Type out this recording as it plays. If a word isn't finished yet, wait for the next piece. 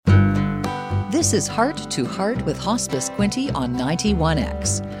This is Heart to Heart with Hospice Quinte on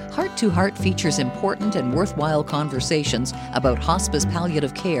 91X. Heart to Heart features important and worthwhile conversations about hospice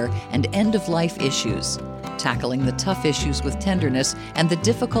palliative care and end-of-life issues, tackling the tough issues with tenderness and the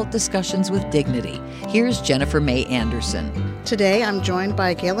difficult discussions with dignity. Here's Jennifer May Anderson. Today, I'm joined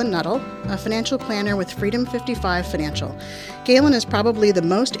by Galen Nuttall, a financial planner with Freedom 55 Financial. Galen is probably the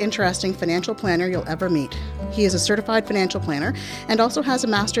most interesting financial planner you'll ever meet. He is a certified financial planner and also has a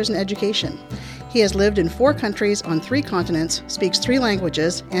master's in education. He has lived in 4 countries on 3 continents, speaks 3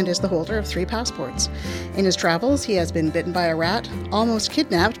 languages, and is the holder of 3 passports. In his travels, he has been bitten by a rat, almost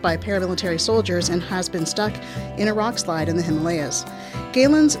kidnapped by paramilitary soldiers, and has been stuck in a rock slide in the Himalayas.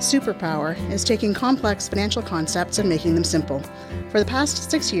 Galen's superpower is taking complex financial concepts and making them simple. For the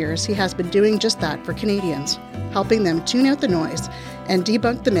past 6 years, he has been doing just that for Canadians, helping them tune out the noise and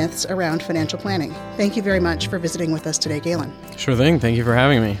debunk the myths around financial planning. Thank you very much for visiting with us today, Galen. Sure thing. Thank you for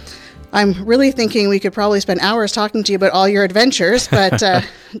having me. I'm really thinking we could probably spend hours talking to you about all your adventures, but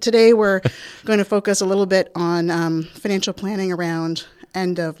today we're going to focus a little bit on financial planning around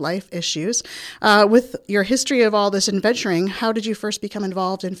end-of-life issues. With your history of all this adventuring, how did you first become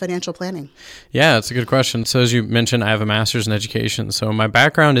involved in financial planning? Yeah, that's a good question. So as you mentioned, I have a master's in education. So my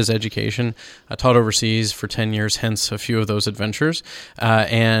background is education. I taught overseas for 10 years, hence a few of those adventures.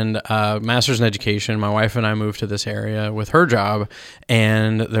 And master's in education, my wife and I moved to this area with her job,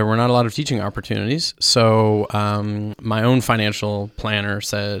 and there were not a lot of teaching opportunities. So my own financial planner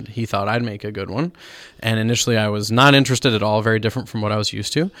said he thought I'd make a good one. And initially I was not interested at all, very different from what I was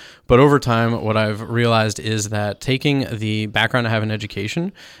used to. But over time, what I've realized is that taking the background I have in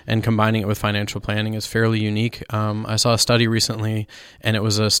education and combining it with financial planning is fairly unique. I saw a study recently, and it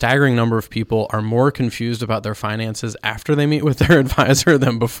was a staggering number of people are more confused about their finances after they meet with their advisor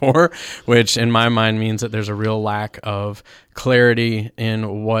than before, which in my mind means that there's a real lack of clarity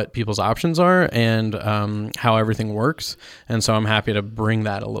in what people's options are and how everything works. And so I'm happy to bring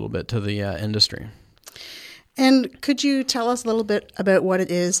that a little bit to the industry. And could you tell us a little bit about what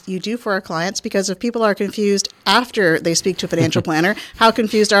it is you do for our clients? Because if people are confused after they speak to a financial planner, how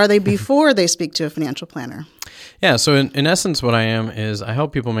confused are they before they speak to a financial planner? Yeah, so in essence, what I am is I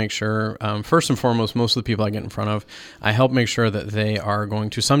help people make sure, first and foremost, most of the people I get in front of, I help make sure that they are going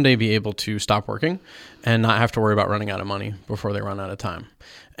to someday be able to stop working and not have to worry about running out of money before they run out of time.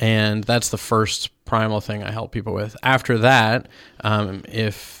 And that's the first primal thing I help people with. After that,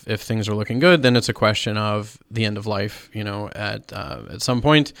 if things are looking good, then it's a question of the end of life. At some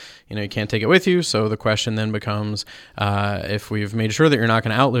point, you can't take it with you. So the question then becomes, if we've made sure that you're not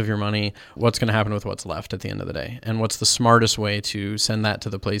going to outlive your money, what's going to happen with what's left at the end of the day? And what's the smartest way to send that to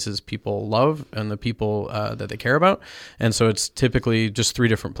the places people love and the people that they care about? And so it's typically just 3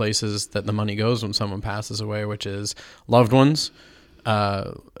 different places that the money goes when someone passes away, which is loved ones,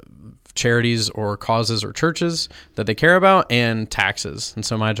 charities or causes or churches that they care about, and taxes. And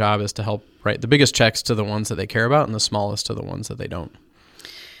so my job is to help write the biggest checks to the ones that they care about and the smallest to the ones that they don't.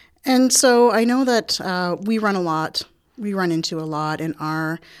 And so I know that we run into a lot in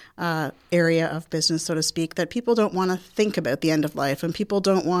our area of business, so to speak, that people don't want to think about the end of life, and people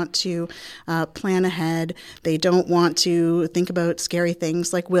don't want to plan ahead. They don't want to think about scary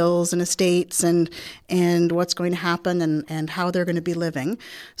things like wills and estates and what's going to happen and how they're going to be living.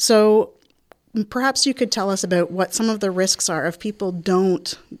 So perhaps you could tell us about what some of the risks are if people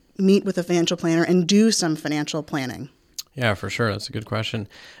don't meet with a financial planner and do some financial planning. Yeah, for sure. That's a good question.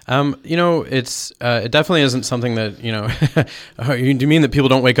 It definitely isn't something that, do you mean that people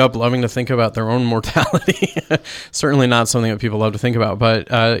don't wake up loving to think about their own mortality? Certainly not something that people love to think about. But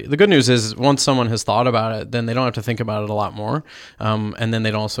the good news is once someone has thought about it, then they don't have to think about it a lot more. And then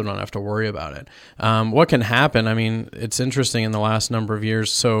they also don't have to worry about it. What can happen? I mean, it's interesting in the last number of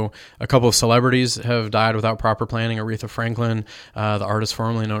years. So a couple of celebrities have died without proper planning. Aretha Franklin, the artist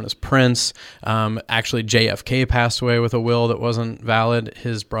formerly known as Prince. Actually, JFK passed away with a will that wasn't valid.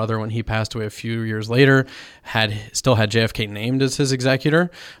 His brother, when he passed away a few years later, still had JFK named as his executor.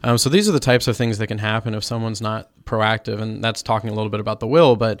 So these are the types of things that can happen if someone's not proactive, and that's talking a little bit about the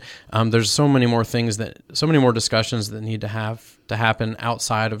will, but there's so many more discussions that need to happen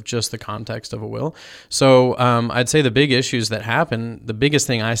outside of just the context of a will. So I'd say the big issues that happen, the biggest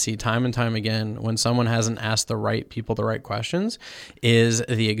thing I see time and time again when someone hasn't asked the right people the right questions is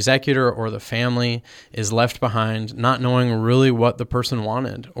the executor or the family is left behind not knowing really what the person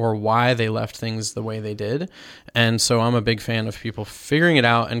wanted or why they left things the way they did. And so I'm a big fan of people figuring it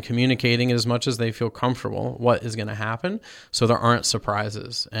out and communicating as much as they feel comfortable what is going to happen so there aren't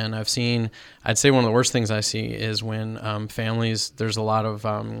surprises. And I'd say one of the worst things I see is when families, there's a lot of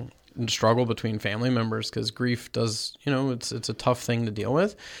struggle between family members, because grief does, it's a tough thing to deal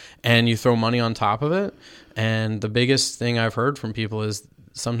with, and you throw money on top of it. And the biggest thing I've heard from people is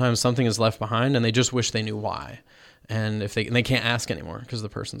sometimes something is left behind and they just wish they knew why. And they can't ask anymore because the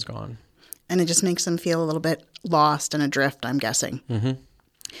person's gone. And it just makes them feel a little bit lost and adrift, I'm guessing. Mm-hmm.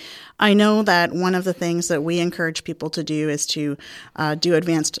 I know that one of the things that we encourage people to do is to do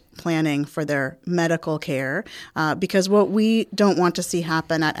advanced planning for their medical care, because what we don't want to see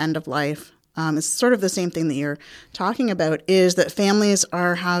happen at end of life is sort of the same thing that you're talking about, is that families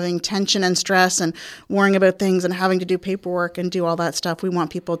are having tension and stress and worrying about things and having to do paperwork and do all that stuff. We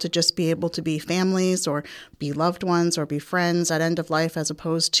want people to just be able to be families or be loved ones or be friends at end of life, as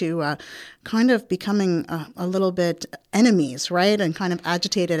opposed to kind of becoming a little bit enemies, right? And kind of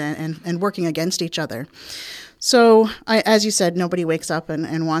agitated and working against each other. So, as you said, nobody wakes up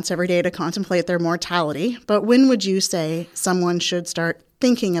and wants every day to contemplate their mortality. But when would you say someone should start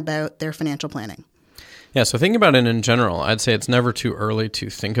thinking about their financial planning? Yeah, so thinking about it in general, I'd say it's never too early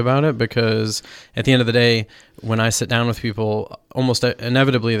to think about it, because at the end of the day, when I sit down with people, almost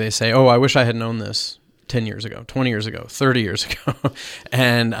inevitably they say, oh, I wish I had known this 10 years ago, 20 years ago, 30 years ago.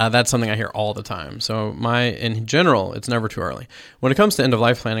 And that's something I hear all the time. So in general, it's never too early. When it comes to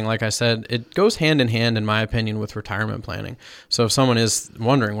end-of-life planning, like I said, it goes hand in hand, in my opinion, with retirement planning. So if someone is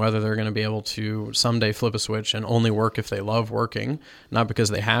wondering whether they're going to be able to someday flip a switch and only work if they love working, not because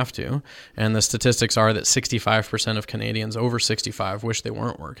they have to, and the statistics are that 65% of Canadians over 65 wish they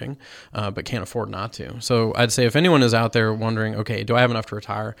weren't working, but can't afford not to. So I'd say if anyone is out there wondering, okay, do I have enough to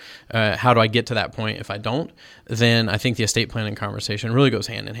retire? How do I get to that point if I don't? Then I think the estate planning conversation really goes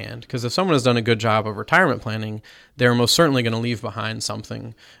hand in hand, because if someone has done a good job of retirement planning, they're most certainly going to leave behind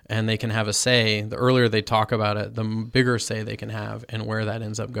something, and they can have a say. The earlier they talk about it, the bigger say they can have in where that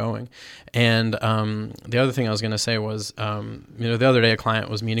ends up going. And the other thing I was going to say was, the other day a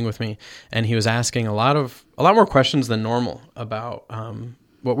client was meeting with me, and he was asking a lot more questions than normal about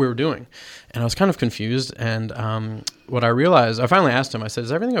what we were doing. And I was kind of confused. And what I realized, I finally asked him, I said,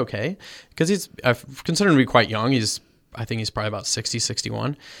 is everything okay? Because I consider him to be quite young. I think he's probably about 60,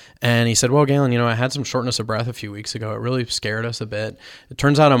 61. And he said, well, Galen, I had some shortness of breath a few weeks ago. It really scared us a bit. It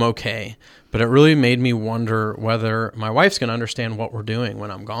turns out I'm okay. But it really made me wonder whether my wife's going to understand what we're doing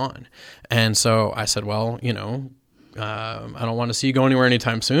when I'm gone. And so I said, well, I don't want to see you go anywhere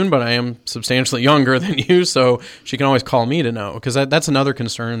anytime soon, but I am substantially younger than you, so she can always call me to know, because that's another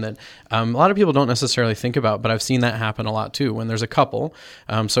concern that a lot of people don't necessarily think about, but I've seen that happen a lot too when there's a couple.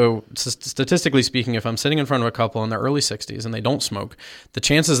 So statistically speaking, if I'm sitting in front of a couple in their early 60s and they don't smoke, the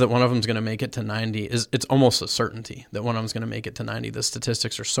chances that one of them is going to make it to 90 it's almost a certainty that one of them is going to make it to 90. The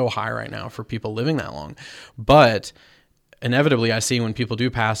statistics are so high right now for people living that long. But inevitably, I see when people do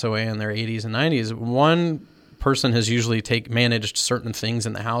pass away in their 80s and 90s, one person has usually managed certain things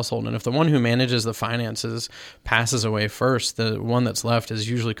in the household, and if the one who manages the finances passes away first, the one that's left is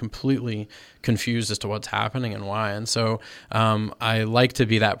usually completely confused as to what's happening and why. And so I like to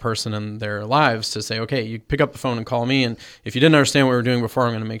be that person in their lives to say, okay, you pick up the phone and call me, and if you didn't understand what we were doing before,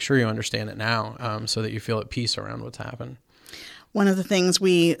 I'm going to make sure you understand it now, so that you feel at peace around what's happened. One of the things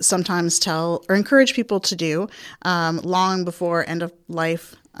we sometimes tell or encourage people to do long before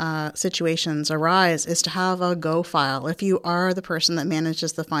end-of-life situations arise is to have a go file. If you are the person that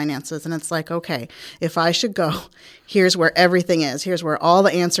manages the finances, and it's like, okay, if I should go, here's where everything is. Here's where all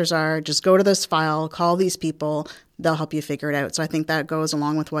the answers are. Just go to this file, call these people. They'll help you figure it out. So I think that goes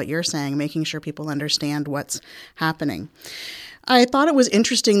along with what you're saying, making sure people understand what's happening. I thought it was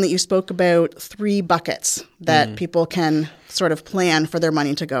interesting that you spoke about 3 buckets that people can sort of plan for their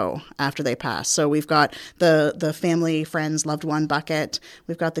money to go after they pass. So we've got the family, friends, loved one bucket,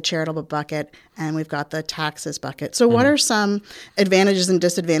 we've got the charitable bucket, and we've got the taxes bucket. So what are some advantages and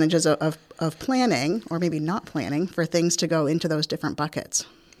disadvantages of planning, or maybe not planning, for things to go into those different buckets?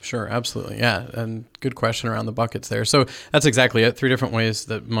 Sure, absolutely. Yeah, and good question around the buckets there. So that's exactly it. 3 different ways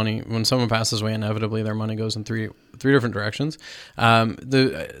that money, when someone passes away, inevitably their money goes in three different directions.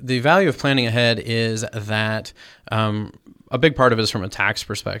 The value of planning ahead is that a big part of it is from a tax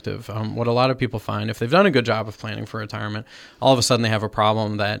perspective. What a lot of people find, if they've done a good job of planning for retirement, all of a sudden they have a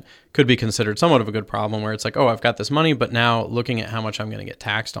problem that could be considered somewhat of a good problem, where it's like, oh, I've got this money, but now looking at how much I'm going to get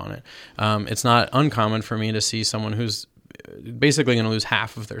taxed on it. It's not uncommon for me to see someone who's basically going to lose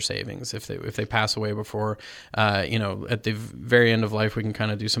half of their savings if they pass away before, at the very end of life, we can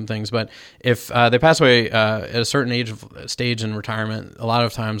kind of do some things. But if they pass away at a certain stage in retirement, a lot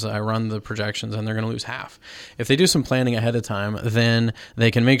of times I run the projections and they're going to lose half. If they do some planning ahead of time, then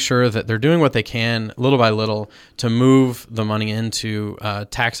they can make sure that they're doing what they can little by little to move the money into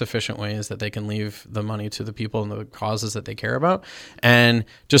tax efficient ways that they can leave the money to the people and the causes that they care about. And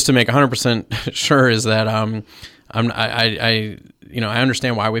just to make 100% sure is that I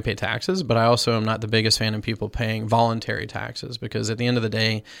understand why we pay taxes, but I also am not the biggest fan of people paying voluntary taxes, because at the end of the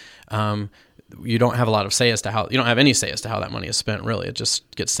day, you don't have a lot of say as to how, you don't have any say as to how that money is spent, really. It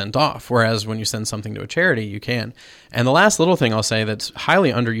just gets sent off. Whereas when you send something to a charity, you can. And the last little thing I'll say that's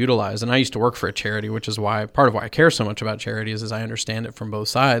highly underutilized, and I used to work for a charity, which is part of why I care so much about charities, is I understand it from both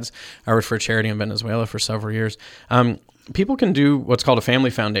sides. I worked for a charity in Venezuela for several years. People can do what's called a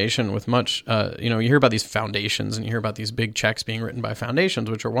family foundation with much, you hear about these foundations and you hear about these big checks being written by foundations,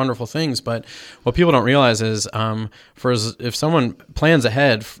 which are wonderful things. But what people don't realize is if someone plans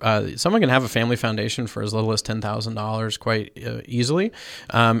ahead, someone can have a family foundation for as little as $10,000 quite easily.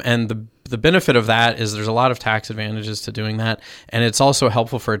 And the benefit of that is there's a lot of tax advantages to doing that. And it's also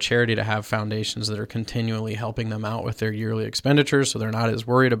helpful for a charity to have foundations that are continually helping them out with their yearly expenditures, so they're not as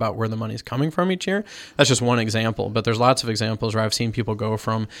worried about where the money's coming from each year. That's just one example, but there's lots of examples where I've seen people go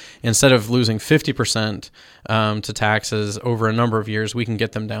from, instead of losing 50% to taxes over a number of years, we can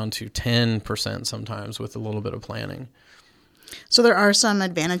get them down to 10% sometimes with a little bit of planning. So there are some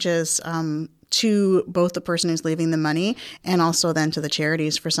advantages to both the person who's leaving the money and also then to the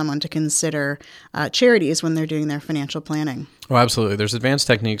charities for someone to consider charities when they're doing their financial planning. Oh, absolutely. There's advanced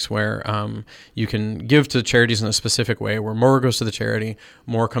techniques where you can give to charities in a specific way, where more goes to the charity,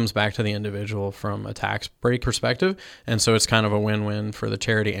 more comes back to the individual from a tax break perspective. And so it's kind of a win-win for the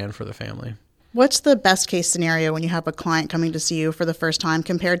charity and for the family. What's the best case scenario when you have a client coming to see you for the first time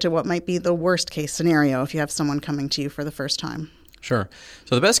compared to what might be the worst case scenario if you have someone coming to you for the first time? Sure.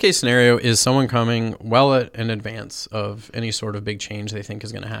 So the best case scenario is someone coming well in advance of any sort of big change they think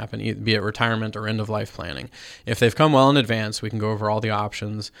is going to happen, be it retirement or end-of-life planning. If they've come well in advance, we can go over all the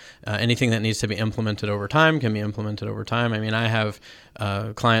options. Anything that needs to be implemented over time can be implemented over time. I mean, I have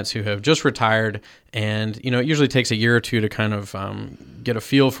clients who have just retired, and it usually takes a year or two to kind of get a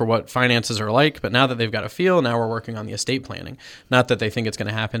feel for what finances are like. But now that they've got a feel, now we're working on the estate planning. Not that they think it's going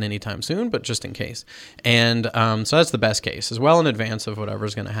to happen anytime soon, but just in case. And so that's the best case, as well in advance of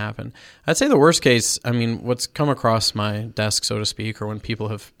whatever's going to happen. I'd say the worst case, what's come across my desk, so to speak, or when people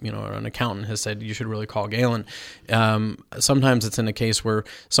have, or an accountant has said, you should really call Galen. Sometimes it's in a case where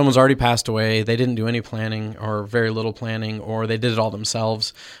someone's already passed away, they didn't do any planning or very little planning, or they did it all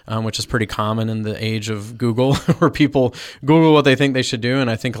themselves, which is pretty common in the age of Google, where people Google what they think they should do. And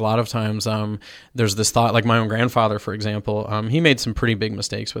I think a lot of times there's this thought, like my own grandfather, for example, he made some pretty big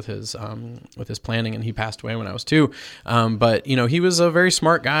mistakes with his planning, and he passed away when I was 2. But he was a very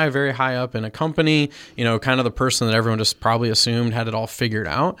smart guy, very high up in a company, kind of the person that everyone just probably assumed had it all figured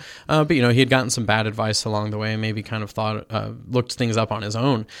out. But he had gotten some bad advice along the way, maybe kind of looked things up on his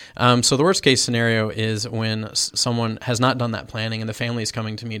own. So the worst case scenario is when someone has not done that planning and the family is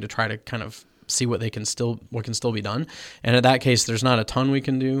coming to me to try to kind of see what can still be done. And in that case, there's not a ton we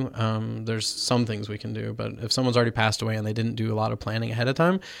can do. There's some things we can do, but if someone's already passed away and they didn't do a lot of planning ahead of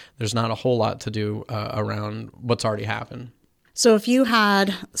time, there's not a whole lot to do around what's already happened. So if you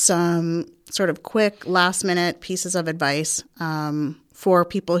had some sort of quick last-minute pieces of advice for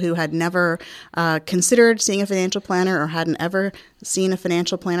people who had never considered seeing a financial planner or hadn't ever seen a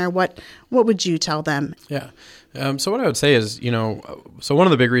financial planner, what would you tell them? Yeah. So what I would say is, so one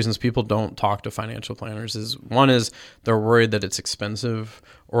of the big reasons people don't talk to financial planners is, one is they're worried that it's expensive,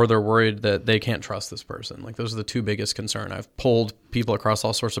 or they're worried that they can't trust this person. Like, those are the two biggest concerns. I've polled people across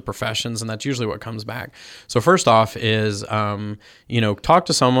all sorts of professions, and that's usually what comes back. So first off is, talk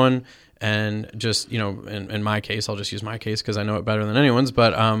to someone. And just, in my case, I'll just use my case because I know it better than anyone's.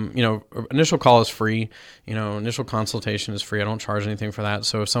 But, initial call is free. Initial consultation is free. I don't charge anything for that.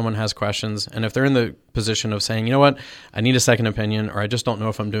 So if someone has questions, and if they're in the position of saying, you know what, I need a second opinion, or I just don't know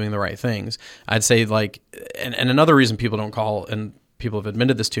if I'm doing the right things, I'd say, and another reason people don't call, and people have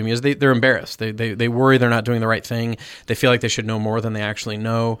admitted this to me, is they're embarrassed. They worry they're not doing the right thing. They feel like they should know more than they actually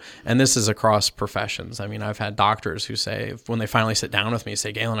know. And this is across professions. I've had doctors who say, when they finally sit down with me,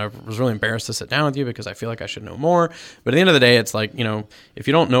 say, Galen, I was really embarrassed to sit down with you because I feel like I should know more. But at the end of the day, it's like, if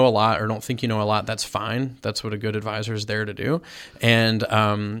you don't know a lot or don't think you know a lot, that's fine. That's what a good advisor is there to do. And,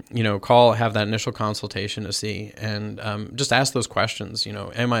 have that initial consultation to see, and just ask those questions.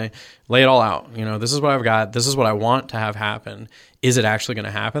 Lay it all out. This is what I've got. This is what I want to have happen. Is it actually going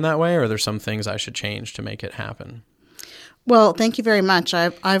to happen that way, or are there some things I should change to make it happen? Well, thank you very much.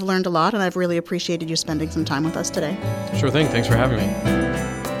 I've learned a lot, and I've really appreciated you spending some time with us today. Sure thing. Thanks for having me.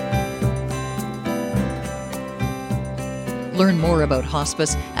 Learn more about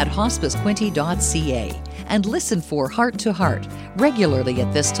hospice at hospicequinty.ca and listen for Heart to Heart regularly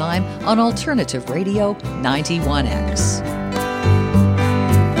at this time on Alternative Radio 91X.